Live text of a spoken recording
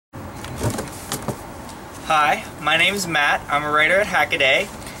Hi, my name is Matt. I'm a writer at Hackaday,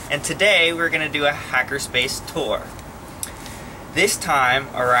 and today we're going to do a hackerspace tour. This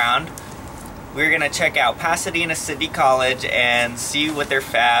time around, we're going to check out Pasadena City College and see what their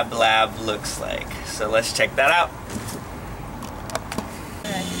Fab Lab looks like. So let's check that out.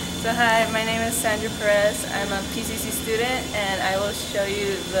 So hi, my name is Sandra Perez. I'm a PCC student and I will show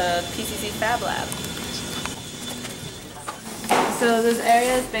you the PCC Fab Lab. So this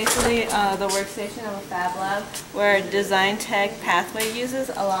area is basically the workstation of a Fab Lab where Design Tech Pathway uses,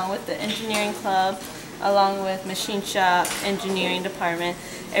 along with the engineering club, along with machine shop, engineering department.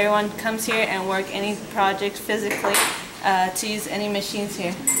 Everyone comes here and work any project physically to use any machines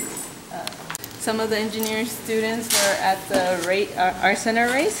here. Some of the engineering students were at the Art Center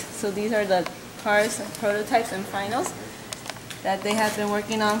race. So these are the cars, prototypes, and finals that they have been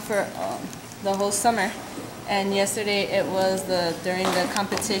working on for the whole summer. And yesterday it was during the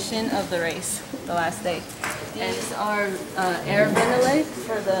competition of the race, the last day. These are air ventilate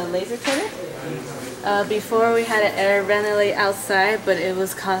for the laser cutter. Before we had an air ventilate outside, but it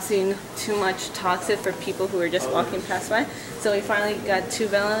was causing too much toxic for people who were just walking past by. So we finally got two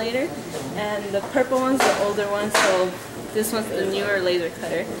ventilators, and the purple one's the older one, so this one's the newer laser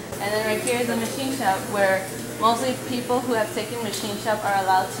cutter. And then right here is the machine shop, where mostly people who have taken machine shop are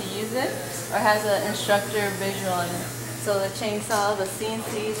allowed to use it, or has an instructor visual on it. So the chainsaw, the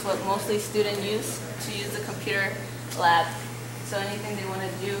CNC is what mostly students use to use the computer lab. So anything they want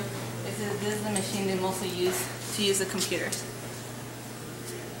to do, this is the machine they mostly use to use the computers.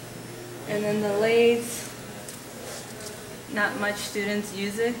 And then the lathes, not much students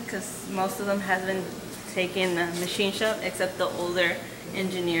use it because most of them haven't taken machine shop except the older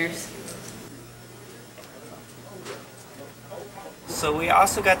engineers. So we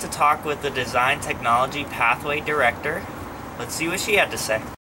also got to talk with the Design Technology Pathway Director. Let's see what she had to say.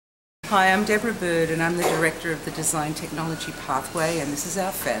 Hi, I'm Deborah Bird and I'm the Director of the Design Technology Pathway, and this is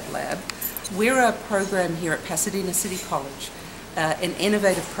our Fab Lab. We're a program here at Pasadena City College, an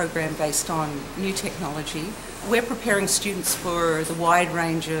innovative program based on new technology. We're preparing students for the wide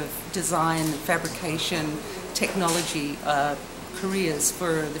range of design, fabrication, technology careers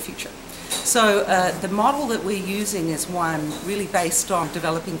for the future. So the model that we're using is one really based on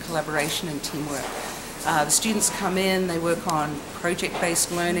developing collaboration and teamwork. The students come in, they work on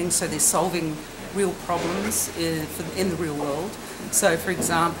project-based learning, so they're solving real problems in the real world. So for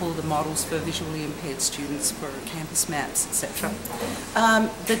example, the models for visually impaired students for campus maps, etc.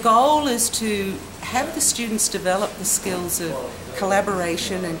 The goal is to have the students develop the skills of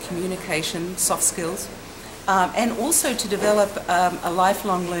collaboration and communication, soft skills, and also to develop a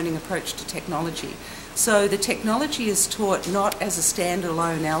lifelong learning approach to technology. So the technology is taught not as a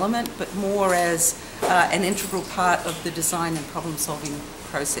standalone element, but more as an integral part of the design and problem-solving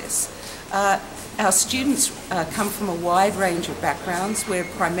process. Our students come from a wide range of backgrounds. We're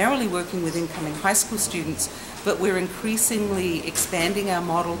primarily working with incoming high school students, but we're increasingly expanding our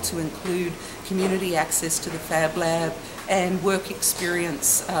model to include community access to the Fab Lab and work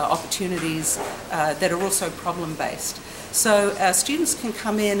experience opportunities that are also problem-based. So our students can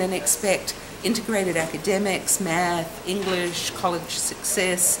come in and expect integrated academics, math, English, college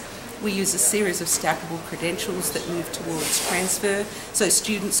success. We use a series of stackable credentials that move towards transfer, so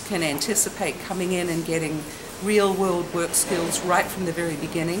students can anticipate coming in and getting real-world work skills right from the very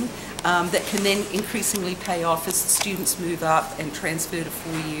beginning that can then increasingly pay off as the students move up and transfer to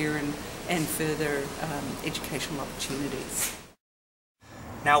four-year and further educational opportunities.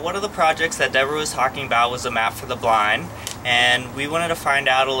 Now, one of the projects that Deborah was talking about was a map for the blind, and we wanted to find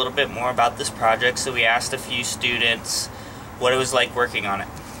out a little bit more about this project, so we asked a few students what it was like working on it.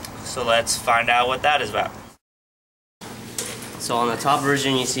 So let's find out what that is about. So on the top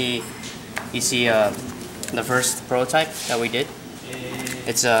version you see the first prototype that we did.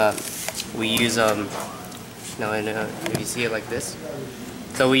 It's we use if you see it like this.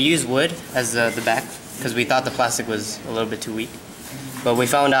 So we use wood as the back because we thought the plastic was a little bit too weak. But we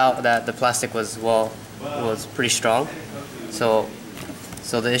found out that the plastic was pretty strong. So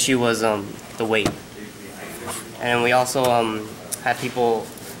the issue was the weight. And we also had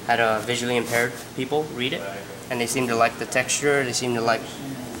visually impaired people read it, and they seem to like the texture. They seem to like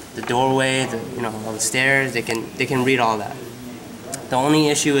the doorway, all the stairs. They can read all that. The only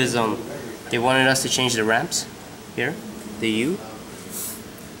issue is they wanted us to change the ramps here, the U,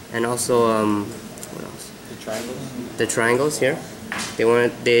 and also what else? The triangles. The triangles here. They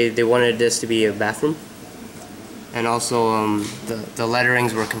wanted this to be a bathroom, and also the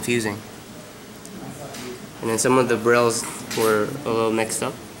letterings were confusing, and then some of the brailles were a little mixed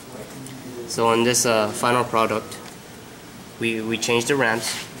up. So on this final product, we changed the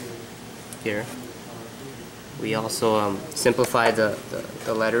ramps here, We also simplified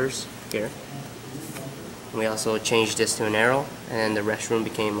the letters here. We also changed this to an arrow, and the restroom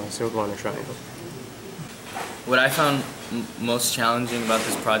became a circle and a triangle. What I found most challenging about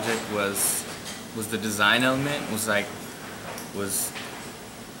this project was the design element. Was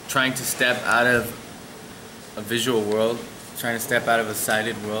trying to step out of a visual world, trying to step out of a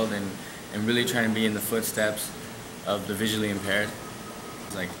sighted world, and really trying to be in the footsteps of the visually impaired.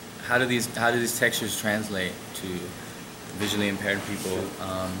 It's like, how do these textures translate to visually impaired people?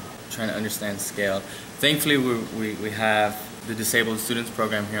 Trying to understand scale. Thankfully, we have the Disabled Students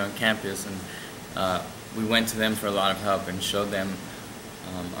Program here on campus, and we went to them for a lot of help and showed them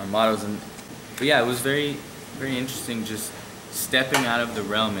our models. But yeah, it was very, very interesting just stepping out of the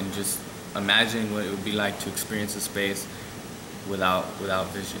realm and just imagining what it would be like to experience a space without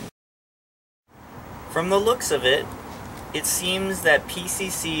vision. From the looks of it, it seems that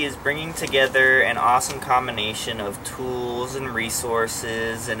PCC is bringing together an awesome combination of tools and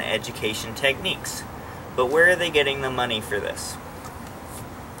resources and education techniques. But where are they getting the money for this?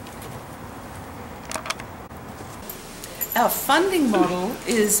 Our funding model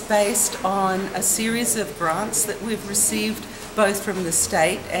is based on a series of grants that we've received both from the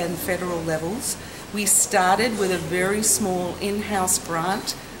state and federal levels. We started with a very small in-house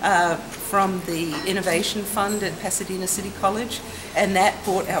grant from the Innovation Fund at Pasadena City College, and that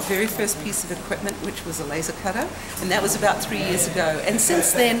bought our very first piece of equipment, which was a laser cutter, and that was about 3 years ago. And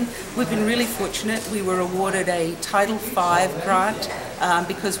since then, we've been really fortunate. We were awarded a Title V grant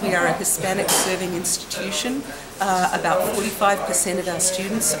because we are a Hispanic serving institution. About 45% of our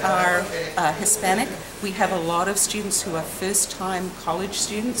students are Hispanic. We have a lot of students who are first-time college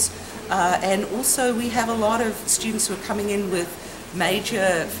students, and also we have a lot of students who are coming in with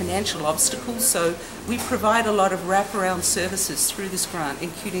major financial obstacles, so we provide a lot of wraparound services through this grant,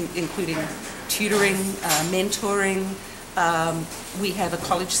 including tutoring, mentoring. We have a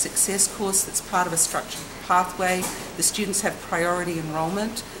college success course that's part of a structured pathway. The students have priority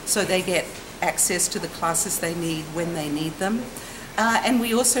enrollment, so they get access to the classes they need when they need them. And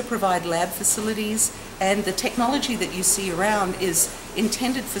we also provide lab facilities, and the technology that you see around is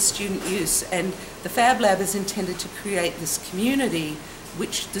intended for student use, and the Fab Lab is intended to create this community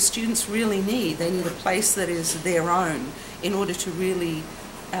which the students really need. They need a place that is their own in order to really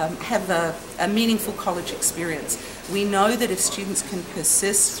have a meaningful college experience. We know that if students can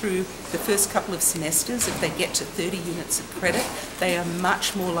persist through the first couple of semesters, if they get to 30 units of credit, they are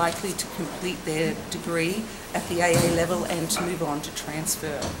much more likely to complete their degree at the AA level and to move on to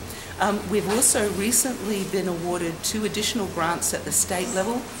transfer. We've also recently been awarded 2 additional grants at the state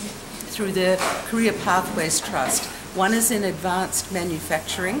level through the Career Pathways Trust. One is in advanced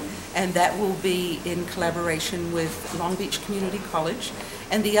manufacturing, and that will be in collaboration with Long Beach Community College.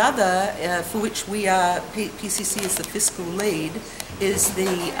 And the other, for which we are, PCC is the fiscal lead, is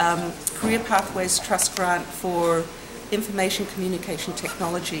the Career Pathways Trust Grant for Information Communication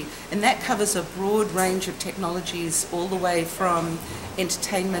Technology. And that covers a broad range of technologies all the way from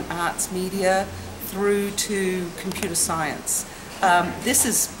entertainment, arts, media, through to computer science.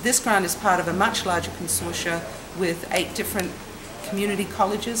 This grant is part of a much larger consortia with 8 different community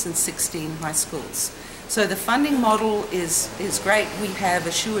colleges and 16 high schools. So the funding model is great. We have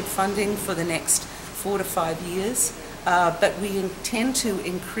assured funding for the next 4 to 5 years, but we intend to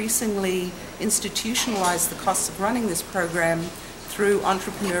increasingly institutionalize the costs of running this program through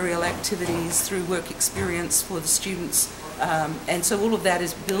entrepreneurial activities, through work experience for the students, and so all of that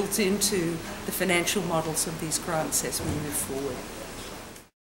is built into the financial models of these grants as we move forward.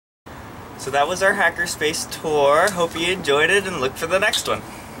 So that was our Hackerspace tour. Hope you enjoyed it and look for the next one.